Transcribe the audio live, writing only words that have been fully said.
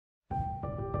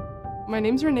My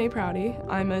name's Renee Prouty.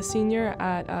 I'm a senior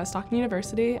at Stockton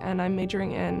University, and I'm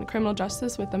majoring in criminal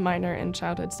justice with a minor in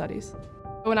childhood studies.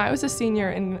 When I was a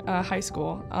senior in high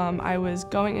school, I was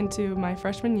going into my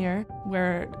freshman year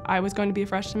where I was going to be a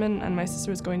freshman and my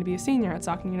sister was going to be a senior at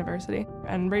Stockton University.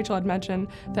 And Rachel had mentioned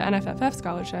the NFFF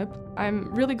scholarship.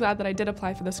 I'm really glad that I did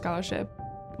apply for the scholarship.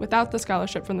 Without the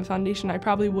scholarship from the foundation, I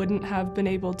probably wouldn't have been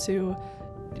able to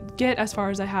get as far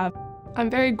as I have. I'm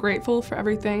very grateful for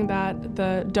everything that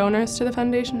the donors to the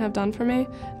foundation have done for me,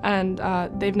 and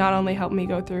they've not only helped me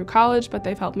go through college, but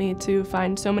they've helped me to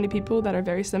find so many people that are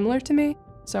very similar to me.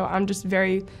 So I'm just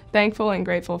very thankful and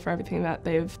grateful for everything that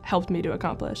they've helped me to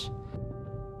accomplish.